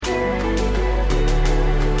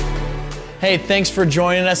Hey, thanks for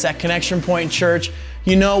joining us at Connection Point Church.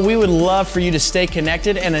 You know, we would love for you to stay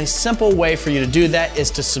connected, and a simple way for you to do that is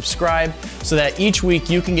to subscribe so that each week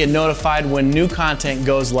you can get notified when new content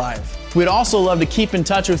goes live. We'd also love to keep in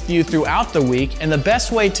touch with you throughout the week, and the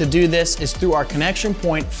best way to do this is through our Connection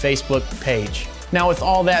Point Facebook page. Now, with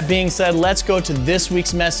all that being said, let's go to this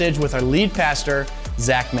week's message with our lead pastor,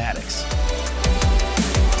 Zach Maddox.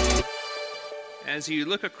 As you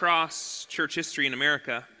look across church history in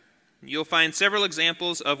America, you'll find several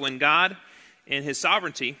examples of when God, in His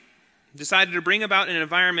sovereignty, decided to bring about an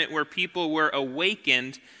environment where people were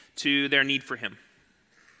awakened to their need for Him.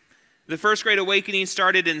 The First Great Awakening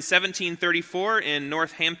started in 1734 in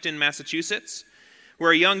Northampton, Massachusetts,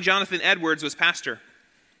 where a young Jonathan Edwards was pastor.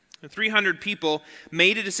 300 people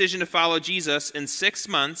made a decision to follow Jesus in 6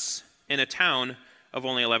 months in a town of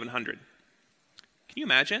only 1,100. Can you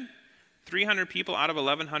imagine? 300 people out of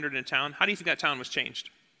 1,100 in a town. How do you think that town was changed?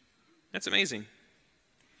 That's amazing.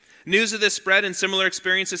 News of this spread and similar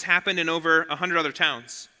experiences happened in over 100 other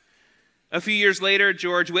towns. A few years later,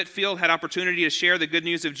 George Whitefield had opportunity to share the good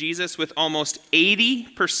news of Jesus with almost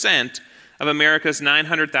 80% of America's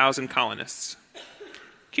 900,000 colonists.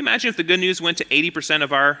 Can you imagine if the good news went to 80%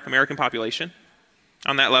 of our American population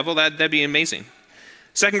on that level? That'd be amazing.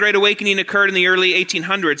 Second Great Awakening occurred in the early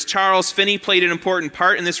 1800s. Charles Finney played an important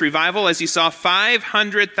part in this revival as he saw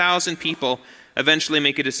 500,000 people eventually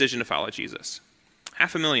make a decision to follow Jesus.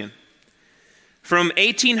 500,000. From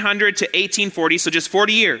 1800 to 1840, so just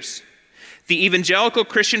 40 years, the evangelical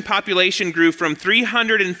Christian population grew from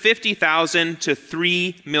 350,000 to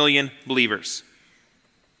 3 million believers.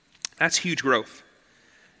 That's huge growth.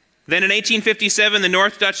 Then in 1857, the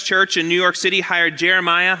North Dutch Church in New York City hired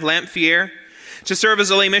Jeremiah Lamphere to serve as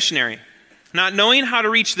a lay missionary. Not knowing how to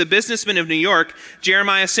reach the businessmen of New York,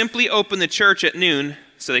 Jeremiah simply opened the church at noon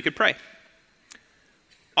so they could pray.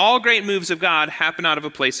 All great moves of God happen out of a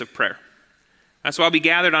place of prayer. That's why we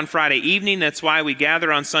gathered on Friday evening. That's why we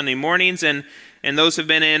gather on Sunday mornings. And those have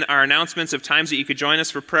been in our announcements of times that you could join us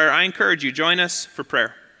for prayer. I encourage you, join us for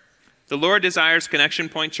prayer. The Lord desires Connection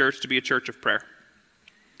Point Church to be a church of prayer.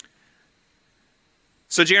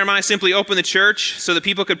 So Jeremiah simply opened the church so that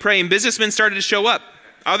people could pray, and businessmen started to show up.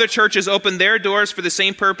 Other churches opened their doors for the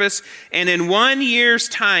same purpose, and in 1 year's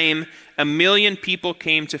time, 1 million people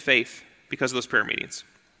came to faith because of those prayer meetings.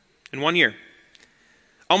 In 1 year.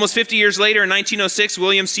 Almost 50 years later, in 1906,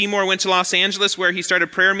 William Seymour went to Los Angeles, where he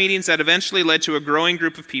started prayer meetings that eventually led to a growing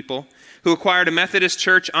group of people who acquired a Methodist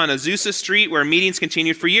church on Azusa Street, where meetings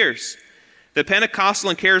continued for years. The Pentecostal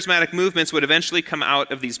and charismatic movements would eventually come out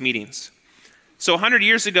of these meetings. So 100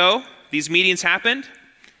 years ago, these meetings happened,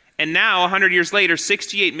 and now, 100 years later,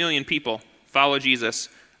 68 million people follow Jesus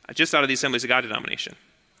just out of the Assemblies of God denomination.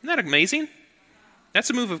 Isn't that amazing? That's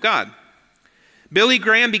a move of God. Billy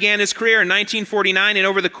Graham began his career in 1949, and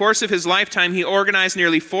over the course of his lifetime, he organized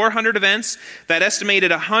nearly 400 events that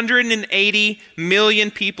estimated 180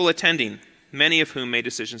 million people attending, many of whom made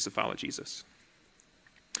decisions to follow Jesus.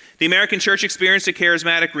 The American church experienced a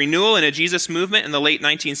charismatic renewal and a Jesus movement in the late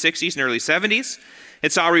 1960s and early 70s.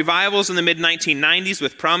 It saw revivals in the mid-1990s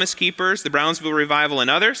with Promise Keepers, the Brownsville Revival, and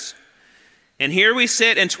others. And here we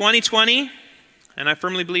sit in 2020, and I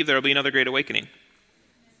firmly believe there will be another Great Awakening.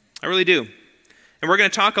 I really do. And we're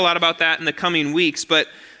going to talk a lot about that in the coming weeks, but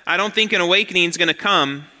I don't think an awakening is going to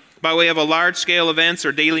come by way of a large-scale events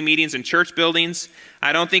or daily meetings in church buildings.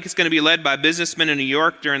 I don't think it's going to be led by businessmen in New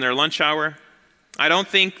York during their lunch hour. I don't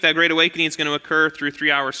think that Great Awakening is going to occur through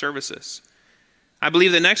 3-hour services. I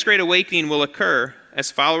believe the next Great Awakening will occur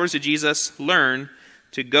as followers of Jesus learn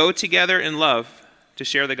to go together in love to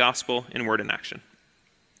share the gospel in word and action.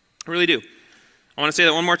 I really do. I want to say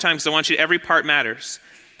that one more time because I want you to, every part matters.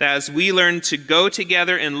 That as we learn to go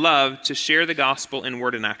together in love to share the gospel in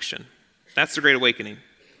word and action. That's the Great Awakening.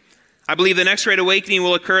 I believe the next Great Awakening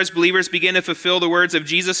will occur as believers begin to fulfill the words of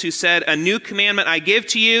Jesus, who said, "A new commandment I give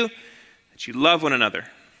to you, that you love one another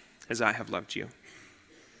as I have loved you."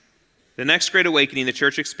 The next Great Awakening the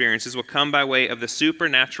church experiences will come by way of the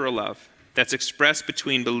supernatural love that's expressed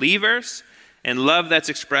between believers and love that's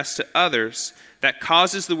expressed to others that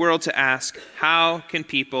causes the world to ask, how can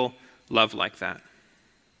people love like that?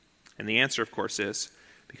 And the answer, of course, is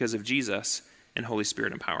because of Jesus and Holy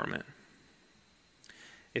Spirit empowerment.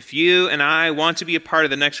 If you and I want to be a part of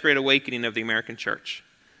the next Great Awakening of the American church,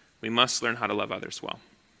 we must learn how to love others well.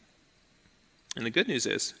 And the good news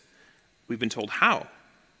is, we've been told how.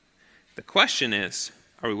 The question is,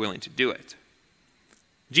 are we willing to do it?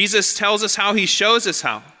 Jesus tells us how, he shows us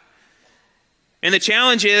how. And the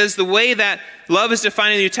challenge is, the way that love is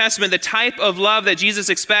defined in the New Testament, the type of love that Jesus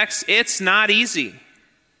expects, it's not easy.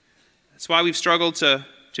 That's why we've struggled to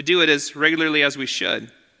to do it as regularly as we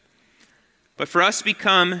should. But for us to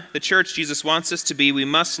become the church Jesus wants us to be, we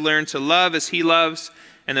must learn to love as he loves,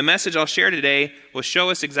 and the message I'll share today will show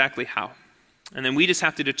us exactly how. And then we just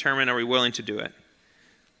have to determine, are we willing to do it?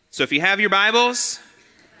 So if you have your Bibles,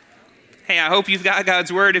 hey, I hope you've got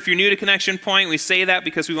God's Word. If you're new to Connection Point, we say that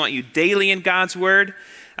because we want you daily in God's Word.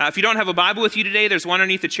 If you don't have a Bible with you today, there's one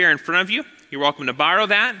underneath the chair in front of you. You're welcome to borrow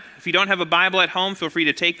that. If you don't have a Bible at home, feel free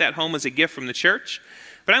to take that home as a gift from the church.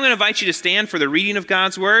 But I'm going to invite you to stand for the reading of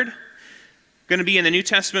God's Word. Going to be in the New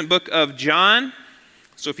Testament book of John.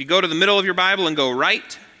 So if you go to the middle of your Bible and go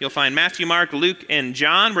right, you'll find Matthew, Mark, Luke, and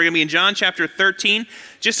John. We're going to be in John chapter 13.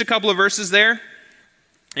 Just a couple of verses there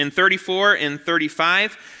in 34 and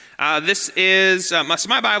 35. This is, so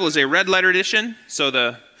my Bible is a red letter edition. So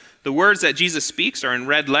the words that Jesus speaks are in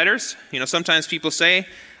red letters. You know, sometimes people say,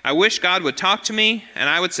 I wish God would talk to me. And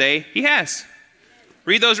I would say, he has.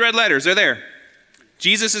 Read those red letters. They're there.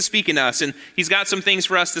 Jesus is speaking to us, and he's got some things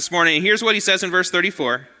for us this morning. And here's what he says in verse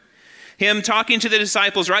 34. Him talking to the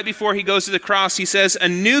disciples right before he goes to the cross, he says, a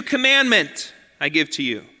new commandment I give to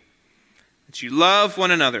you, that you love one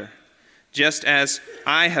another, just as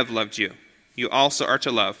I have loved you. You also are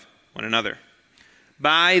to love one another.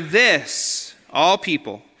 By this, all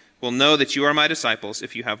people will know that you are my disciples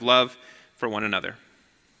if you have love for one another.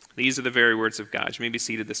 These are the very words of God. You may be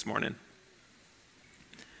seated this morning.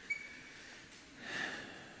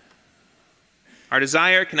 Our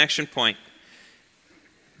desire at Connection Point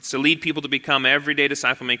is to lead people to become everyday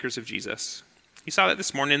disciple makers of Jesus. You saw that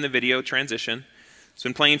this morning in the video transition. It's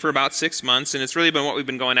been playing for about 6 months, and it's really been what we've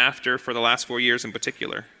been going after for the last 4 years in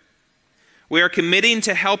particular. We are committing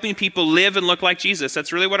to helping people live and look like Jesus.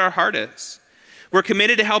 That's really what our heart is. We're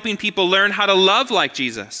committed to helping people learn how to love like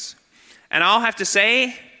Jesus. And I'll have to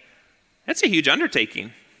say, that's a huge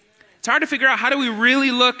undertaking. It's hard to figure out how do we really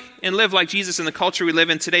look and live like Jesus in the culture we live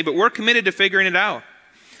in today, but we're committed to figuring it out.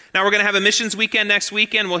 Now, we're going to have a missions weekend next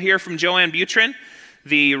weekend. We'll hear from Joanne Butrin,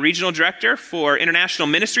 the regional director for international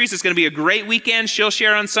ministries. It's going to be a great weekend. She'll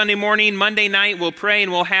share on Sunday morning. Monday night, we'll pray,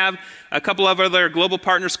 and we'll have a couple of other global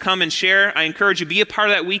partners come and share. I encourage you to be a part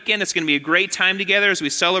of that weekend. It's going to be a great time together as we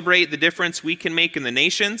celebrate the difference we can make in the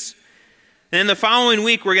nations. And then the following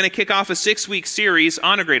week, we're going to kick off a 6-week series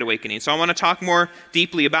on a Great Awakening. So I want to talk more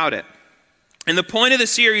deeply about it. And the point of the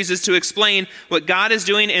series is to explain what God is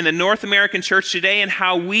doing in the North American church today and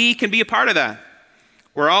how we can be a part of that.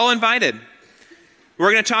 We're all invited.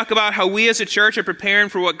 We're going to talk about how we as a church are preparing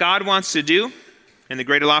for what God wants to do in the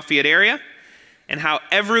greater Lafayette area, and how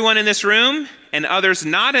everyone in this room and others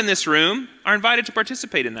not in this room are invited to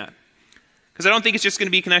participate in that. Because I don't think it's just going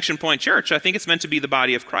to be Connection Point Church. I think it's meant to be the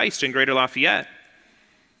body of Christ in greater Lafayette.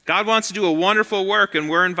 God wants to do a wonderful work, and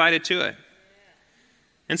we're invited to it.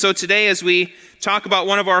 And so today, as we talk about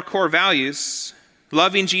one of our core values,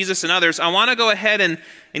 loving Jesus and others, I want to go ahead and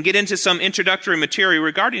get into some introductory material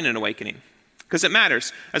regarding an awakening, because it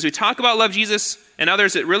matters. As we talk about love Jesus and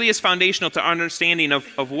others, it really is foundational to our understanding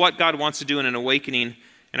of what God wants to do in an awakening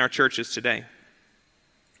in our churches today.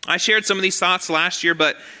 I shared some of these thoughts last year,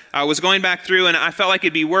 but I was going back through, and I felt like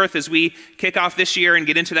it'd be worth, as we kick off this year and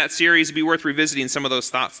get into that series, it'd be worth revisiting some of those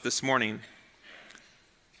thoughts this morning.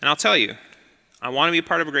 And I'll tell you, I want to be a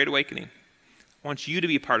part of a great awakening. I want you to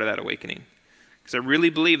be part of that awakening, because I really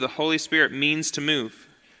believe the Holy Spirit means to move,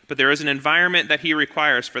 but there is an environment that he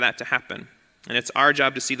requires for that to happen, and it's our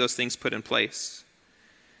job to see those things put in place.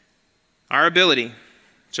 Our ability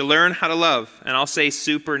to learn how to love, and I'll say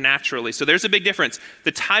supernaturally. So there's a big difference.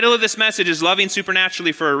 The title of this message is Loving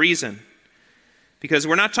Supernaturally for a reason, because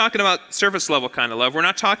we're not talking about surface level kind of love. We're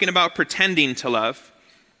not talking about pretending to love.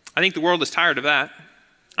 I think the world is tired of that.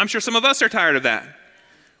 I'm sure some of us are tired of that.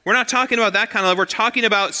 We're not talking about that kind of love. We're talking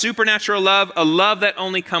about supernatural love, a love that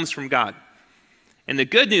only comes from God. And the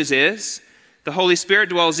good news is the Holy Spirit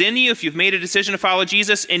dwells in you if you've made a decision to follow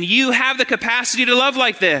Jesus, and you have the capacity to love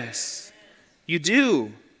like this. You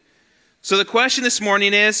do. So the question this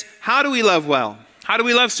morning is, how do we love well? How do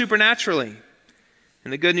we love supernaturally?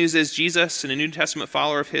 And the good news is Jesus and a New Testament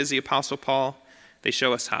follower of his, the Apostle Paul, they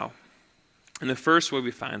show us how. And the first way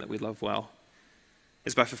we find that we love well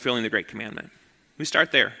is by fulfilling the Great Commandment. We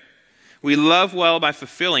start there. We love well by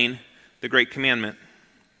fulfilling the Great Commandment.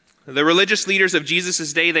 The religious leaders of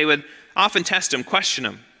Jesus' day, they would often test him, question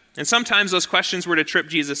him. And sometimes those questions were to trip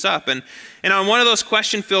Jesus up. And on one of those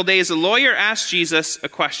question-filled days, a lawyer asked Jesus a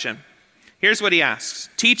question. Here's what he asks.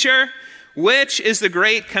 Teacher, which is the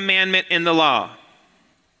great commandment in the law?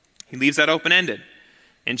 He leaves that open-ended.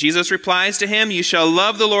 And Jesus replies to him, you shall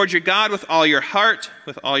love the Lord your God with all your heart,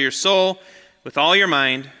 with all your soul, with all your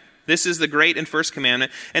mind. This is the great and first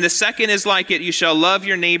commandment. And the second is like it, you shall love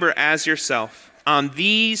your neighbor as yourself. On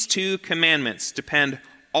these two commandments depend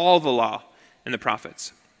all the law and the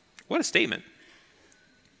prophets. What a statement.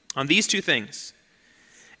 On these two things.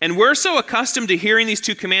 And we're so accustomed to hearing these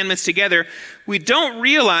two commandments together, we don't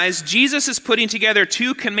realize Jesus is putting together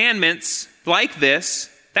two commandments like this.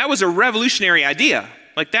 That was a revolutionary idea.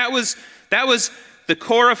 Like that was the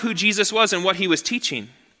core of who Jesus was and what he was teaching.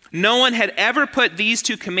 No one had ever put these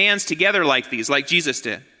two commands together like Jesus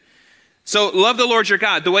did. So love the Lord your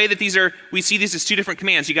God. The way that we see these as two different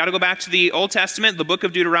commands. You got to go back to the Old Testament, the book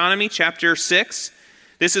of Deuteronomy, chapter 6.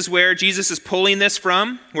 This is where Jesus is pulling this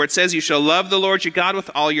from, where it says, you shall love the Lord your God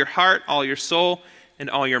with all your heart, all your soul,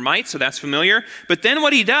 and all your might. So that's familiar. But then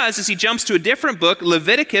what he does is he jumps to a different book,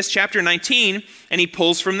 Leviticus chapter 19, and he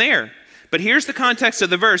pulls from there. But here's the context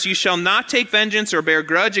of the verse. You shall not take vengeance or bear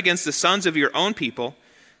grudge against the sons of your own people,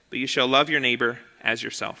 but you shall love your neighbor as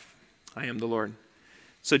yourself. I am the Lord.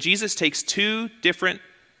 So Jesus takes two different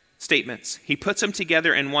statements. He puts them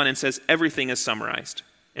together in one and says everything is summarized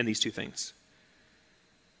in these two things.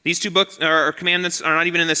 These two books or commandments are not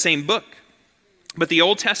even in the same book, but the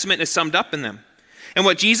Old Testament is summed up in them. And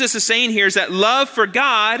what Jesus is saying here is that love for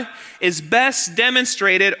God is best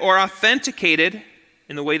demonstrated or authenticated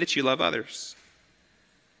in the way that you love others.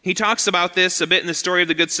 He talks about this a bit in the story of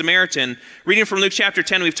the Good Samaritan. Reading from Luke chapter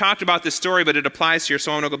 10, we've talked about this story, but it applies here,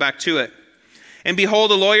 so I want to go back to it. And behold,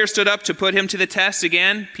 a lawyer stood up to put him to the test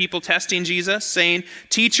again, people testing Jesus, saying,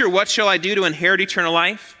 Teacher, what shall I do to inherit eternal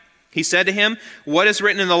life? He said to him, What is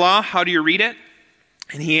written in the law? How do you read it?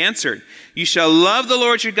 And he answered, You shall love the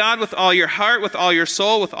Lord your God with all your heart, with all your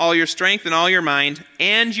soul, with all your strength, and all your mind,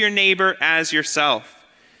 and your neighbor as yourself.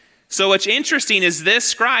 So what's interesting is this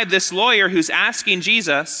scribe, this lawyer who's asking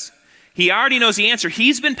Jesus, he already knows the answer.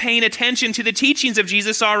 He's been paying attention to the teachings of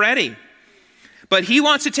Jesus already. But he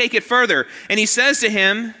wants to take it further. And he says to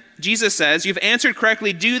him, Jesus says, You've answered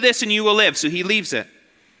correctly, do this and you will live. So he leaves it.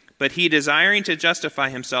 But he, desiring to justify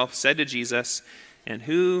himself, said to Jesus, And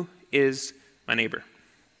who is my neighbor?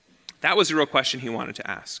 That was the real question he wanted to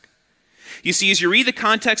ask. You see, as you read the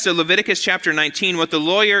context of Leviticus chapter 19, what the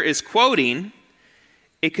lawyer is quoting,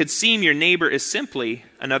 it could seem your neighbor is simply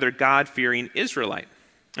another God-fearing Israelite.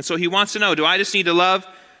 And so he wants to know, do I just need to love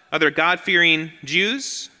other God-fearing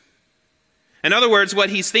Jews? In other words,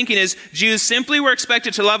 what he's thinking is, Jews simply were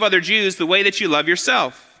expected to love other Jews the way that you love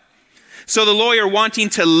yourself. So the lawyer, wanting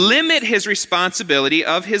to limit his responsibility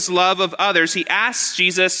of his love of others, he asks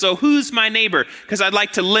Jesus, so who's my neighbor? Because I'd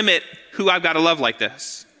like to limit who I've got to love like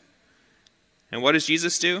this. And what does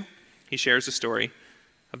Jesus do? He shares the story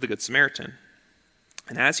of the Good Samaritan.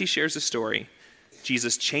 And as he shares the story,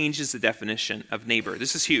 Jesus changes the definition of neighbor.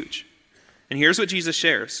 This is huge. And here's what Jesus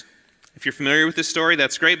shares. If you're familiar with this story,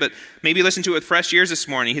 that's great, but maybe listen to it with fresh ears this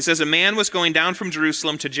morning. He says, a man was going down from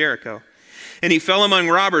Jerusalem to Jericho, and he fell among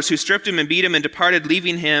robbers who stripped him and beat him and departed,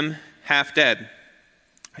 leaving him half dead.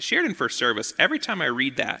 I shared in first service. Every time I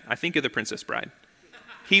read that, I think of the Princess Bride.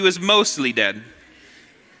 He was mostly dead. And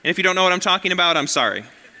if you don't know what I'm talking about, I'm sorry.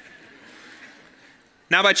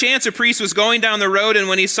 Now by chance a priest was going down the road, and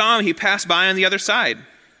when he saw him, he passed by on the other side.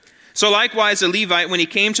 So likewise a Levite, when he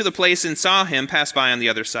came to the place and saw him, passed by on the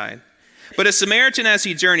other side. But a Samaritan, as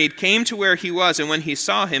he journeyed, came to where he was, and when he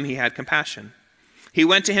saw him, he had compassion. He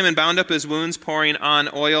went to him and bound up his wounds, pouring on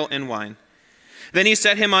oil and wine. Then he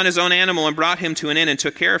set him on his own animal and brought him to an inn and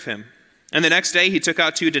took care of him. And the next day he took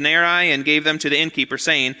out 2 denarii and gave them to the innkeeper,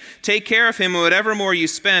 saying, Take care of him, and whatever more you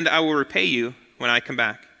spend, I will repay you when I come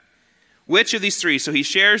back. Which of these three? So he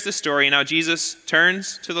shares the story, and now Jesus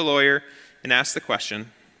turns to the lawyer and asks the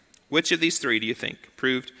question, which of these three do you think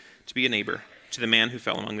proved to be a neighbor to the man who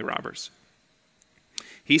fell among the robbers?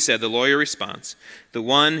 He said, the lawyer responds, the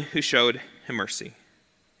one who showed him mercy.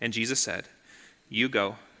 And Jesus said, you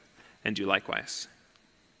go and do likewise.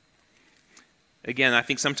 Again, I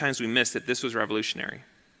think sometimes we miss that this was revolutionary.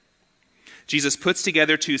 Jesus puts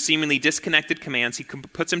together 2 seemingly disconnected commands. He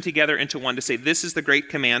puts them together into one to say, this is the great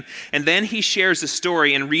command. And then he shares the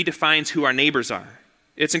story and redefines who our neighbors are.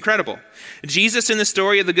 It's incredible. Jesus, in the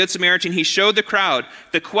story of the Good Samaritan, he showed the crowd,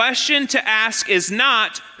 the question to ask is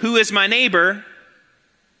not, who is my neighbor?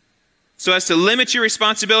 So as to limit your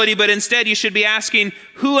responsibility, but instead you should be asking,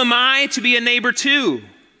 who am I to be a neighbor to?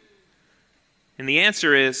 And the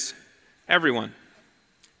answer is, everyone,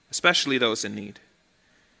 especially those in need.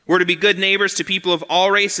 We're to be good neighbors to people of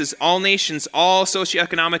all races, all nations, all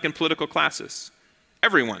socioeconomic and political classes.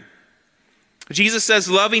 Everyone. Jesus says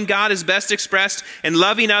loving God is best expressed in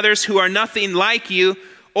loving others who are nothing like you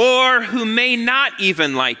or who may not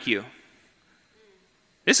even like you.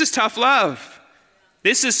 This is tough love.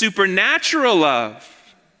 This is supernatural love.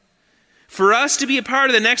 For us to be a part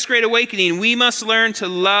of the next great awakening, we must learn to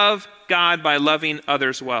love God by loving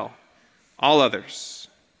others well. All others.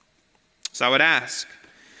 So I would ask,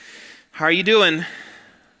 how are you doing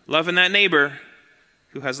loving that neighbor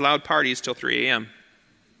who has loud parties till 3 a.m.?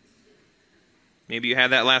 Maybe you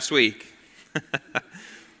had that last week.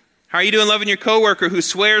 How are you doing loving your coworker who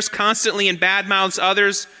swears constantly and badmouths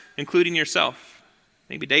others, including yourself?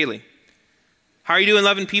 Maybe daily. How are you doing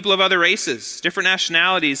loving people of other races, different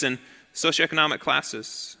nationalities, and socioeconomic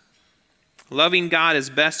classes? Loving God is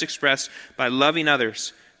best expressed by loving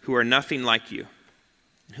others who are nothing like you,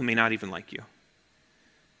 who may not even like you.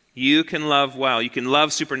 You can love well. You can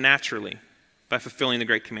love supernaturally by fulfilling the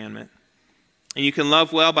great commandment. And you can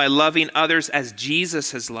love well by loving others as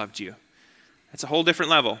Jesus has loved you. That's a whole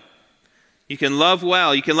different level. You can love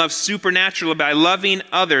well. You can love supernaturally by loving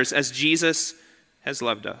others as Jesus has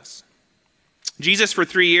loved us. Jesus, for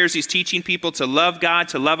 3 years, he's teaching people to love God,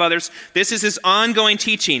 to love others. This is his ongoing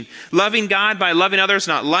teaching. Loving God by loving others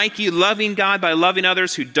not like you. Loving God by loving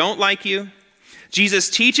others who don't like you. Jesus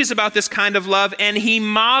teaches about this kind of love, and he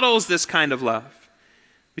models this kind of love.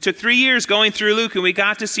 We took 3 years going through Luke, and we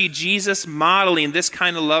got to see Jesus modeling this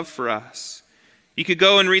kind of love for us. You could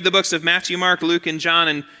go and read the books of Matthew, Mark, Luke, and John,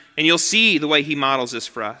 and you'll see the way he models this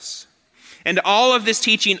for us. And all of this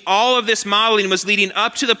teaching, all of this modeling was leading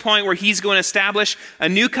up to the point where he's going to establish a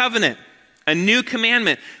new covenant, a new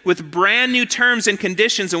commandment with brand new terms and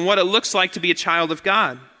conditions and what it looks like to be a child of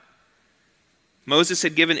God. Moses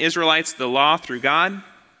had given Israelites the law through God,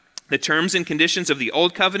 the terms and conditions of the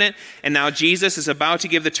old covenant, and now Jesus is about to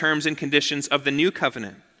give the terms and conditions of the new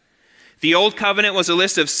covenant. The old covenant was a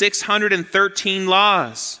list of 613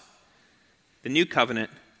 laws. The new covenant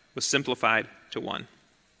was simplified to 1.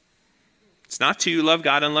 It's not 2, love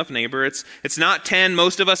God and love neighbor. It's not 10.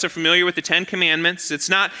 Most of us are familiar with the 10 commandments. It's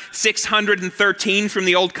not 613 from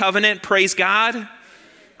the old covenant. Praise God.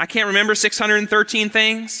 I can't remember 613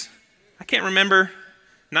 things. I can't remember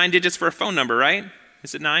 9 digits for a phone number, right?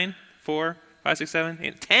 Is it 9, 4, 5, 6, 7,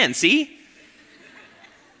 8, 10? See?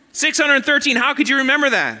 613, how could you remember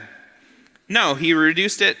that? No, he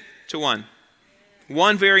reduced it to 1.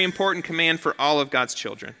 One very important command for all of God's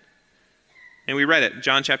children. And we read it,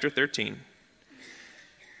 John chapter 13.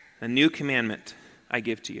 A new commandment I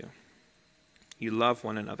give to you. You love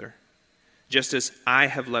one another. Just as I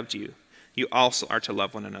have loved you, you also are to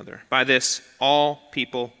love one another. By this, all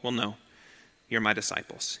people will know you're my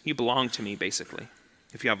disciples. You belong to me, basically,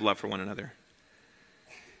 if you have love for one another.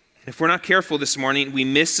 If we're not careful this morning, we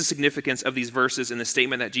miss the significance of these verses in the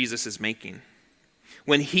statement that Jesus is making.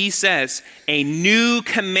 When he says, a new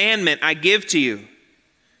commandment I give to you,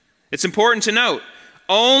 it's important to note,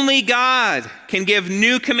 only God can give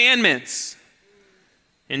new commandments.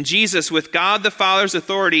 And Jesus, with God the Father's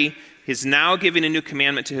authority, is now giving a new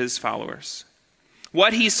commandment to his followers.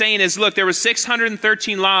 What he's saying is, look, there were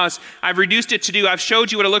 613 laws. I've reduced it to 2. I've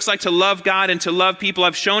showed you what it looks like to love God and to love people.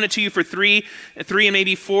 I've shown it to you for 3 and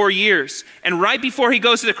maybe 4 years. And right before he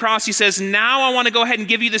goes to the cross, he says, now I want to go ahead and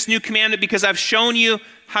give you this new commandment because I've shown you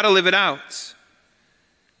how to live it out.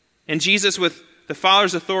 And Jesus, with the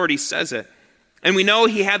Father's authority, says it. And we know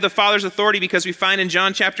he had the Father's authority because we find in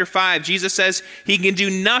John chapter 5, Jesus says he can do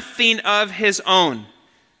nothing of his own,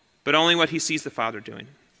 but only what he sees the Father doing.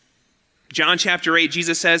 John chapter 8,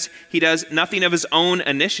 Jesus says he does nothing of his own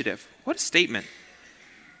initiative. What a statement.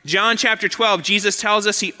 John chapter 12, Jesus tells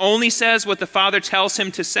us he only says what the Father tells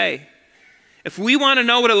him to say. If we want to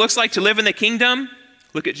know what it looks like to live in the kingdom,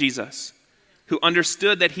 look at Jesus, who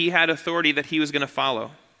understood that he had authority that he was going to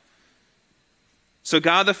follow. So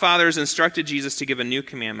God the Father has instructed Jesus to give a new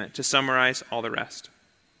commandment to summarize all the rest.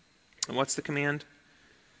 And what's the command?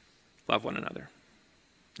 Love one another.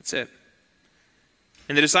 That's it.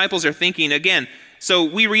 And the disciples are thinking, again, so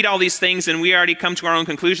we read all these things and we already come to our own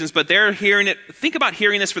conclusions, but they're hearing it. Think about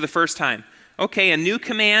hearing this for the first time. Okay, a new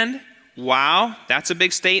command. Wow, that's a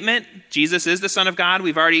big statement. Jesus is the Son of God.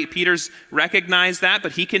 Peter's recognized that,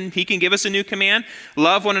 but he can give us a new command.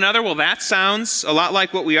 Love one another. Well, that sounds a lot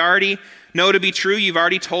like what we already know to be true. You've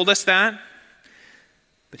already told us that.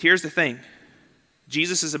 But here's the thing.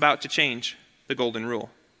 Jesus is about to change the golden rule.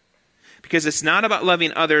 Because it's not about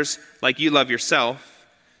loving others like you love yourself.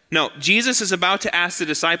 No, Jesus is about to ask the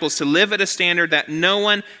disciples to live at a standard that no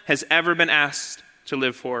one has ever been asked to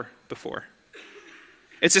live for before.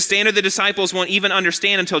 It's a standard the disciples won't even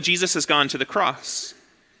understand until Jesus has gone to the cross.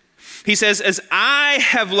 He says, as I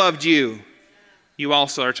have loved you, you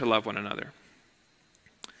also are to love one another.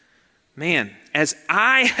 Man, as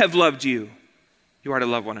I have loved you, you are to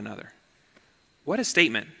love one another. What a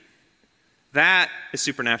statement. That is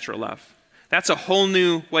supernatural love. That's a whole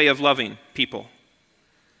new way of loving people.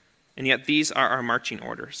 and yet these are our marching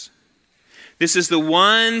orders. This is the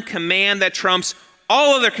one command that trumps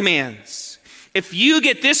all other commands. If you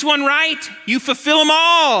get this one right, you fulfill them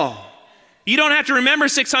all. You don't have to remember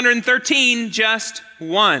 613, just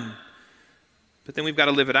one. But then we've got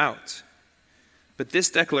to live it out. But this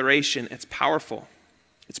declaration, it's powerful,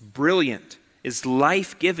 it's brilliant, it's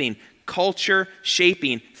life-giving,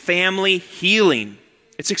 culture-shaping, family healing.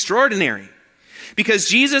 It's extraordinary. Because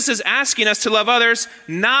Jesus is asking us to love others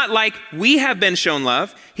not like we have been shown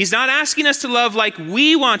love. He's not asking us to love like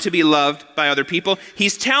we want to be loved by other people.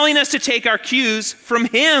 He's telling us to take our cues from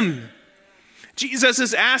him. Jesus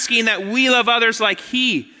is asking that we love others like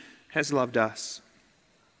he has loved us.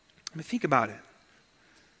 I mean, think about it.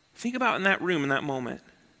 Think about in that room, in that moment.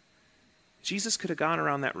 Jesus could have gone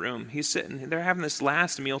around that room. He's sitting, they're having this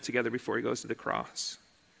last meal together before he goes to the cross.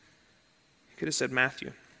 He could have said,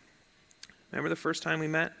 Matthew, remember the first time we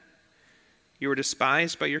met? You were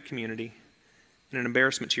despised by your community and an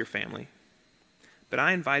embarrassment to your family. But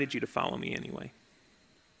I invited you to follow me anyway.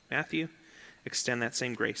 Matthew, extend that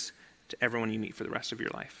same grace to everyone you meet for the rest of your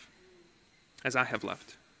life, as I have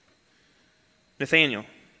loved. Nathaniel,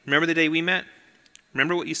 remember the day we met?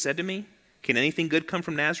 Remember what you said to me? Can anything good come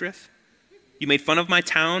from Nazareth? You made fun of my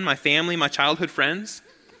town, my family, my childhood friends.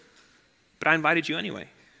 But I invited you anyway.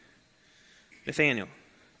 Nathaniel,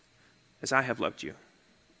 as I have loved you.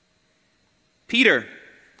 Peter,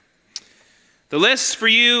 the list for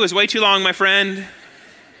you is way too long, my friend.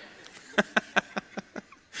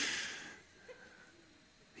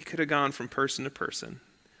 He could have gone from person to person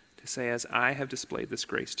to say, as I have displayed this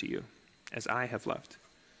grace to you, as I have loved,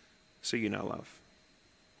 so you now love.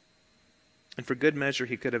 And for good measure,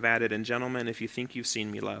 he could have added, and gentlemen, if you think you've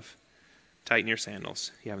seen me love, tighten your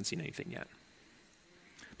sandals. You haven't seen anything yet.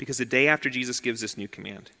 Because the day after Jesus gives this new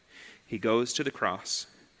command, he goes to the cross,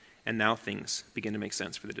 and now things begin to make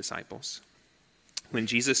sense for the disciples. When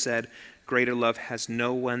Jesus said, greater love has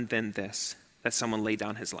no one than this, that someone lay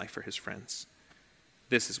down his life for his friends.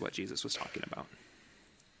 This is what Jesus was talking about.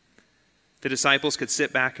 The disciples could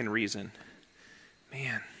sit back and reason,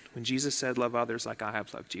 man, when Jesus said, love others like I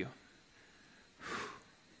have loved you,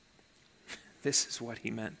 this is what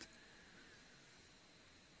he meant.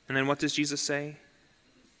 And then what does Jesus say?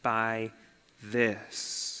 By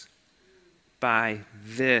this,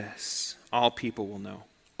 all people will know.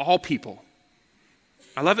 All people.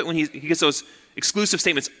 I love it when he gets those exclusive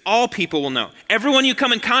statements. All people will know. Everyone you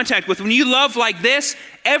come in contact with, when you love like this,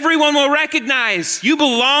 everyone will recognize you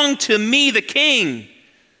belong to me, the King,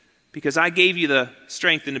 because I gave you the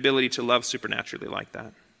strength and ability to love supernaturally like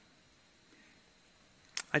that.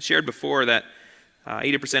 I shared before that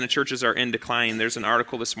 80% of churches are in decline. There's an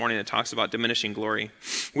article this morning that talks about diminishing glory.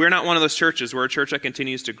 We're not one of those churches. We're a church that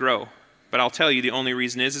continues to grow. But I'll tell you, the only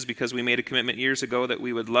reason is because we made a commitment years ago that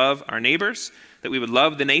we would love our neighbors, that we would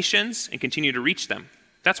love the nations, and continue to reach them.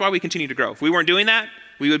 That's why we continue to grow. If we weren't doing that,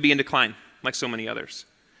 we would be in decline, like so many others.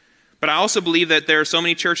 But I also believe that there are so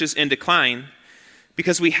many churches in decline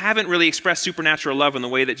because we haven't really expressed supernatural love in the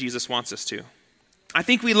way that Jesus wants us to. I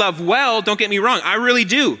think we love well, don't get me wrong, I really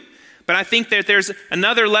do. But I think that there's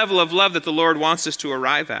another level of love that the Lord wants us to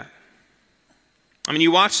arrive at. I mean,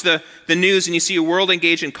 you watch the news and you see a world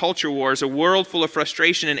engaged in culture wars, a world full of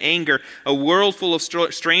frustration and anger, a world full of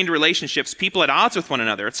strained relationships, people at odds with one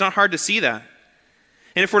another. It's not hard to see that.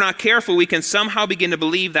 And if we're not careful, we can somehow begin to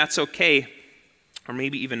believe that's okay, or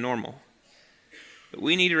maybe even normal. But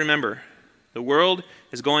we need to remember, the world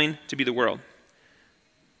is going to be the world.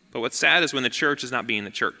 But what's sad is when the church is not being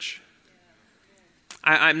the church.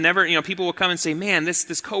 I'm never, people will come and say, man,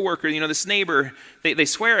 this coworker, this neighbor, they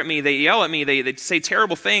swear at me, they yell at me, they say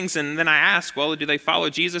terrible things. And then I ask, well, do they follow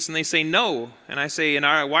Jesus? And they say no. And I say,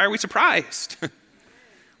 why are we surprised?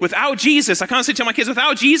 Without Jesus, I constantly tell my kids,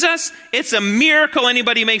 without Jesus, it's a miracle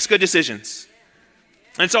anybody makes good decisions.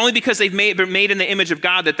 And it's only because they've been made in the image of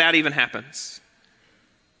God that even happens.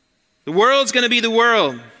 The world's going to be the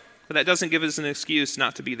world, but that doesn't give us an excuse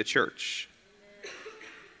not to be the church.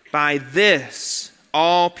 By this,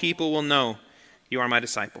 all people will know you are my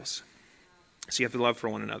disciples. So you have to love for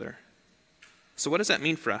one another. So what does that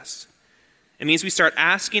mean for us? It means we start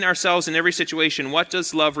asking ourselves in every situation, what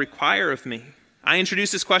does love require of me? I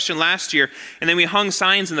introduced this question last year, and then we hung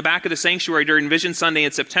signs in the back of the sanctuary during Vision Sunday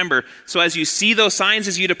in September. So as you see those signs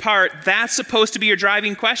as you depart, that's supposed to be your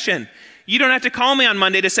driving question. You don't have to call me on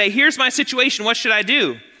Monday to say, here's my situation, what should I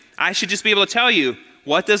do? I should just be able to tell you,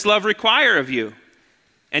 what does love require of you?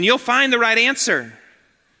 And you'll find the right answer.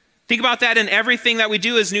 Think about that in everything that we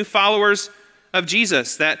do as new followers of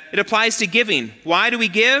Jesus, that it applies to giving. Why do we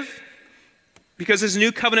give? Because as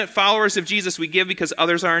new covenant followers of Jesus, we give because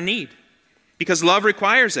others are in need. Because love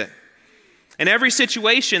requires it. In every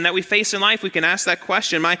situation that we face in life, we can ask that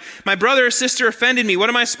question. My brother or sister offended me. What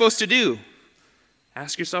am I supposed to do?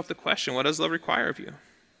 Ask yourself the question, what does love require of you?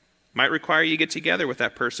 Might require you get together with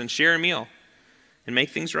that person, share a meal, and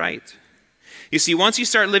make things right. You see, once you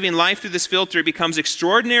start living life through this filter, it becomes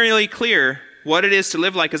extraordinarily clear what it is to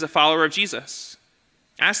live like as a follower of Jesus.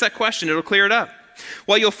 Ask that question, it'll clear it up.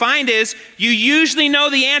 What you'll find is you usually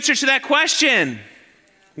know the answer to that question.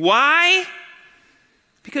 Why?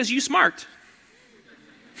 Because you're smart.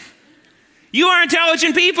 You are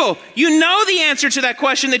intelligent people. You know the answer to that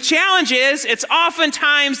question. The challenge is it's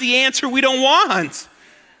oftentimes the answer we don't want.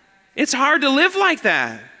 It's hard to live like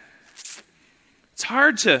that. It's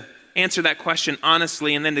hard to answer that question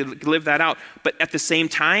honestly and then to live that out. But at the same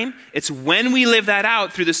time, it's when we live that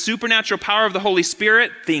out through the supernatural power of the Holy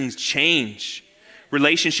Spirit, things change.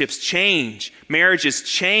 Relationships change. Marriages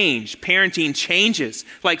change. Parenting changes.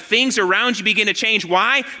 Like things around you begin to change.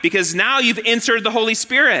 Why? Because now you've inserted the Holy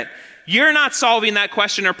Spirit. You're not solving that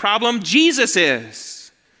question or problem. Jesus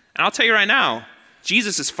is. And I'll tell you right now,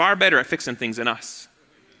 Jesus is far better at fixing things than us.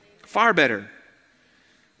 Far better.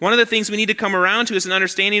 One of the things we need to come around to is an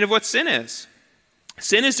understanding of what sin is.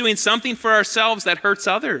 Sin is doing something for ourselves that hurts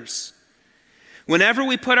others. Whenever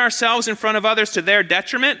we put ourselves in front of others to their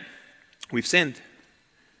detriment, we've sinned.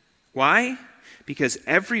 Why? Because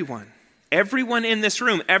everyone in this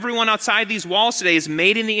room, everyone outside these walls today is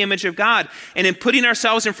made in the image of God. And in putting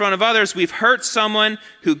ourselves in front of others, we've hurt someone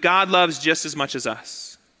who God loves just as much as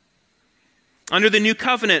us. Under the new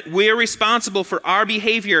covenant, we are responsible for our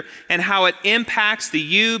behavior and how it impacts the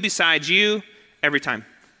you beside you every time.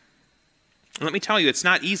 And let me tell you, it's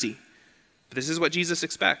not easy, but this is what Jesus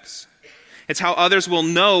expects. It's how others will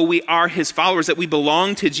know we are his followers, that we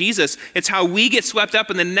belong to Jesus. It's how we get swept up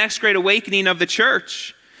in the next great awakening of the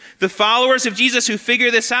church. The followers of Jesus who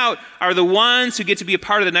figure this out are the ones who get to be a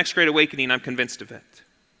part of the next great awakening. I'm convinced of it.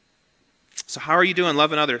 So how are you doing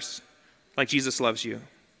loving others like Jesus loves you?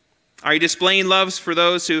 Are you displaying love for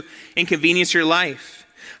those who inconvenience your life?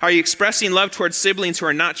 Are you expressing love toward siblings who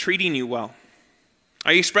are not treating you well?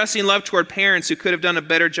 Are you expressing love toward parents who could have done a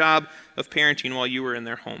better job of parenting while you were in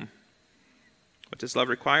their home? What does love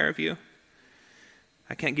require of you?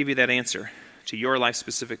 I can't give you that answer to your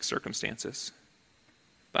life-specific circumstances,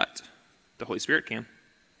 but the Holy Spirit can.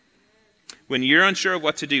 When you're unsure of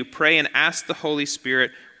what to do, pray and ask the Holy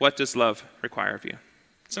Spirit, what does love require of you?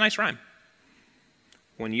 It's a nice rhyme.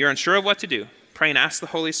 When you're unsure of what to do, pray and ask the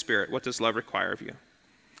Holy Spirit, what does love require of you?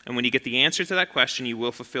 And when you get the answer to that question, you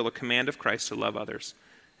will fulfill a command of Christ to love others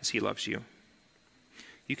as he loves you.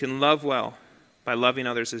 You can love well by loving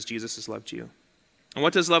others as Jesus has loved you. And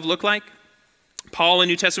what does love look like? Paul, a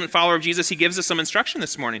New Testament follower of Jesus, he gives us some instruction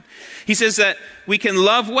this morning. He says that we can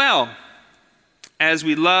love well as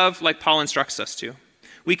we love like Paul instructs us to.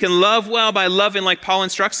 We can love well by loving like Paul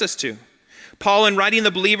instructs us to. Paul, in writing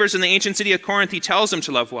the believers in the ancient city of Corinth, he tells them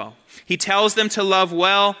to love well. He tells them to love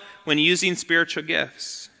well when using spiritual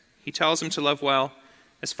gifts. He tells them to love well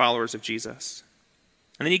as followers of Jesus.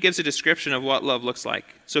 And then he gives a description of what love looks like.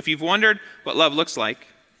 So if you've wondered what love looks like,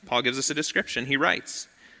 Paul gives us a description. He writes,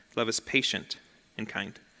 love is patient and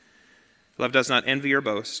kind. Love does not envy or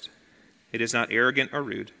boast. It is not arrogant or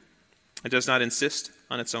rude. It does not insist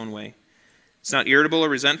on its own way. It's not irritable or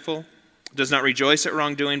resentful. It does not rejoice at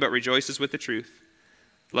wrongdoing, but rejoices with the truth.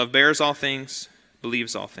 Love bears all things,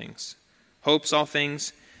 believes all things, hopes all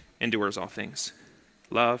things, endures all things.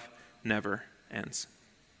 Love never ends.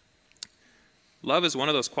 Love is one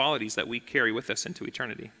of those qualities that we carry with us into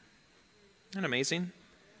eternity. Isn't that amazing?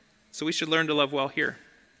 So we should learn to love well here.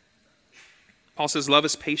 Paul says love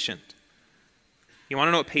is patient. You want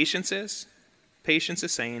to know what patience is? Patience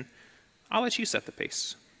is saying, I'll let you set the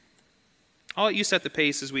pace. I'll let you set the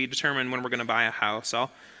pace as we determine when we're going to buy a house. I'll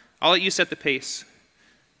let you set the pace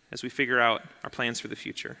as we figure out our plans for the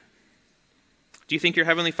future. Do you think your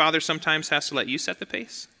Heavenly Father sometimes has to let you set the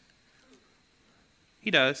pace? He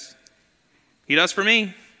does. He does for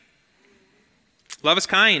me. Love is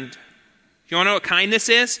kind. You want to know what kindness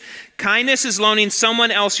is? Kindness is loaning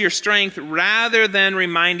someone else your strength rather than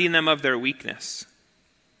reminding them of their weakness.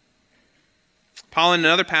 Paul, in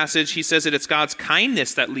another passage, he says that it's God's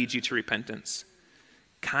kindness that leads you to repentance.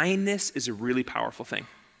 Kindness is a really powerful thing.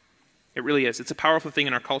 It really is. It's a powerful thing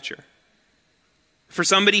in our culture. For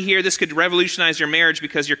somebody here, this could revolutionize your marriage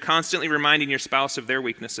because you're constantly reminding your spouse of their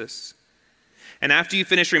weaknesses. And after you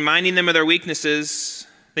finish reminding them of their weaknesses,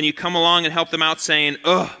 then you come along and help them out saying,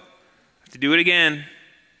 to do it again.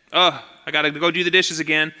 I got to go do the dishes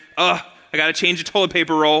again. I got to change the toilet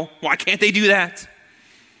paper roll. Why can't they do that?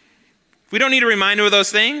 We don't need to remind them of those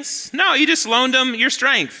things. No, you just loaned them your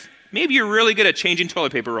strength. Maybe you're really good at changing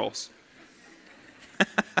toilet paper rolls.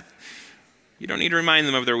 You don't need to remind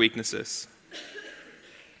them of their weaknesses.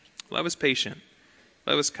 Love is patient.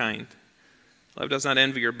 Love is kind. Love does not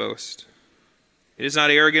envy or boast. It is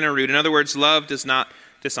not arrogant or rude. In other words, love does not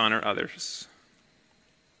dishonor others.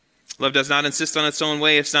 Love does not insist on its own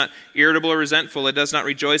way. It's not irritable or resentful. It does not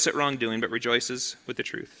rejoice at wrongdoing, but rejoices with the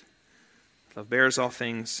truth. Love bears all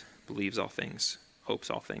things, believes all things,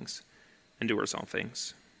 hopes all things, endures all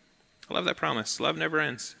things. I love that promise. Love never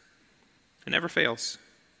ends. It never fails.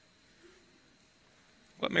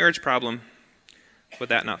 What marriage problem would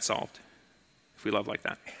that not solve if we love like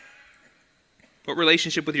that? What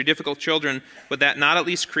relationship with your difficult children would that not at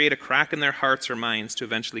least create a crack in their hearts or minds to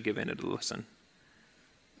eventually give in and to listen?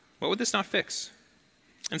 What would this not fix?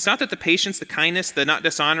 And it's not that the patience, the kindness, the not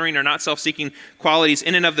dishonoring or not self-seeking qualities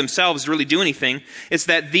in and of themselves really do anything. It's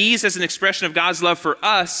that these, as an expression of God's love for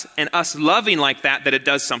us and us loving like that it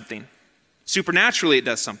does something. Supernaturally, it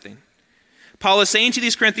does something. Paul is saying to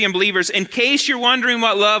these Corinthian believers, in case you're wondering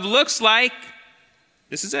what love looks like,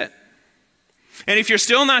 this is it. And if you're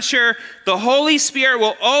still not sure, the Holy Spirit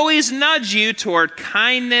will always nudge you toward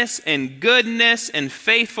kindness and goodness and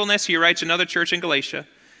faithfulness. He writes another church in Galatia.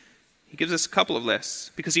 He gives us a couple of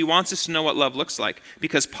lists because he wants us to know what love looks like.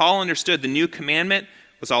 Because Paul understood the new commandment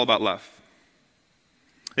was all about love.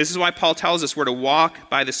 This is why Paul tells us we're to walk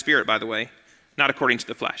by the Spirit, by the way, not according to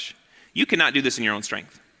the flesh. You cannot do this in your own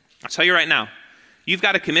strength. I'll tell you right now, you've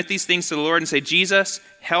got to commit these things to the Lord and say, Jesus,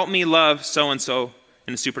 help me love so-and-so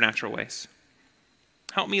in supernatural ways.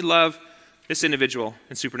 Help me love this individual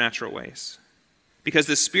in supernatural ways. Because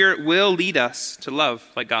the Spirit will lead us to love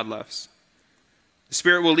like God loves. The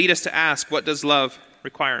Spirit will lead us to ask, what does love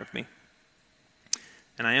require of me?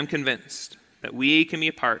 And I am convinced that we can be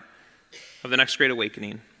a part of the next great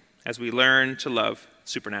awakening as we learn to love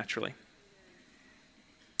supernaturally.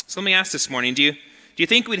 So let me ask this morning, do you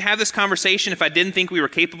think we'd have this conversation if I didn't think we were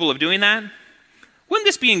capable of doing that? Wouldn't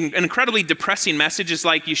this be an incredibly depressing message? It's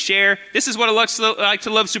like you share, this is what it looks like to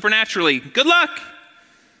love supernaturally. Good luck.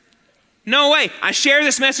 No way. I share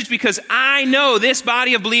this message because I know this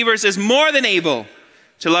body of believers is more than able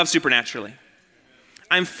to love supernaturally.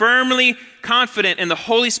 I'm firmly confident in the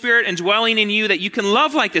Holy Spirit indwelling in you that you can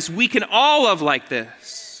love like this. We can all love like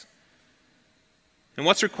this. And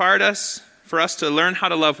what's required for us to learn how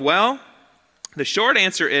to love well? The short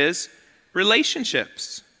answer is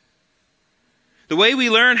relationships. The way we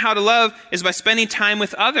learn how to love is by spending time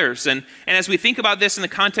with others. And as we think about this in the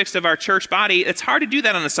context of our church body, it's hard to do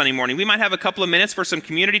that on a Sunday morning. We might have a couple of minutes for some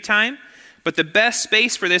community time, but the best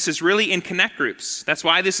space for this is really in connect groups. That's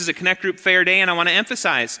why this is a connect group fair day, and I want to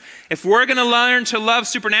emphasize, if we're going to learn to love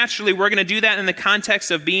supernaturally, we're going to do that in the context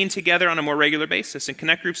of being together on a more regular basis. And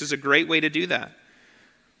connect groups is a great way to do that.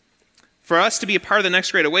 For us to be a part of the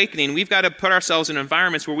next great awakening, we've got to put ourselves in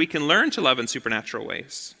environments where we can learn to love in supernatural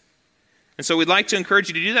ways. And so we'd like to encourage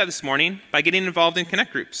you to do that this morning by getting involved in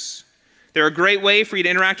connect groups. They're a great way for you to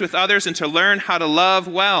interact with others and to learn how to love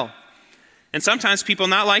well. And sometimes people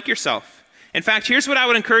not like yourself. In fact, here's what I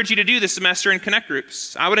would encourage you to do this semester in connect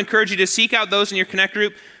groups. I would encourage you to seek out those in your connect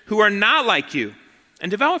group who are not like you and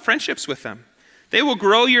develop friendships with them. They will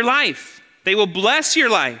grow your life. They will bless your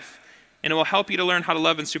life. And it will help you to learn how to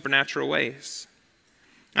love in supernatural ways.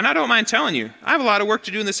 And I don't mind telling you, I have a lot of work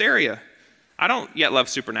to do in this area. I don't yet love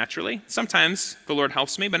supernaturally. Sometimes the Lord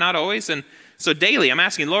helps me, but not always. And so daily I'm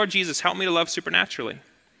asking, Lord Jesus, help me to love supernaturally.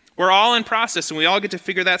 We're all in process, and we all get to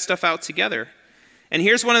figure that stuff out together. And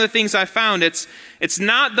here's one of the things I found. It's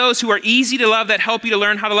not those who are easy to love that help you to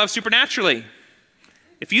learn how to love supernaturally.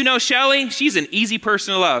 If you know Shelly, she's an easy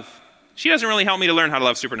person to love. She doesn't really help me to learn how to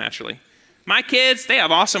love supernaturally. My kids, they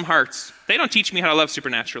have awesome hearts. They don't teach me how to love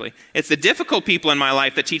supernaturally. It's the difficult people in my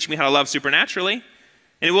life that teach me how to love supernaturally.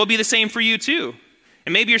 And it will be the same for you too.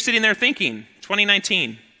 And maybe you're sitting there thinking,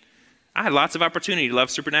 2019, I had lots of opportunity to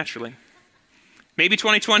love supernaturally. Maybe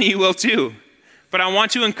 2020 you will too. But I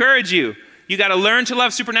want to encourage you. You got to learn to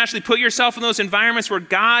love supernaturally. Put yourself in those environments where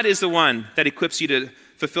God is the one that equips you to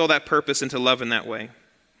fulfill that purpose and to love in that way.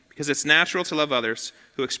 Because it's natural to love others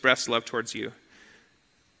who express love towards you.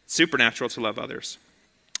 It's supernatural to love others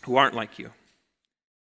who aren't like you.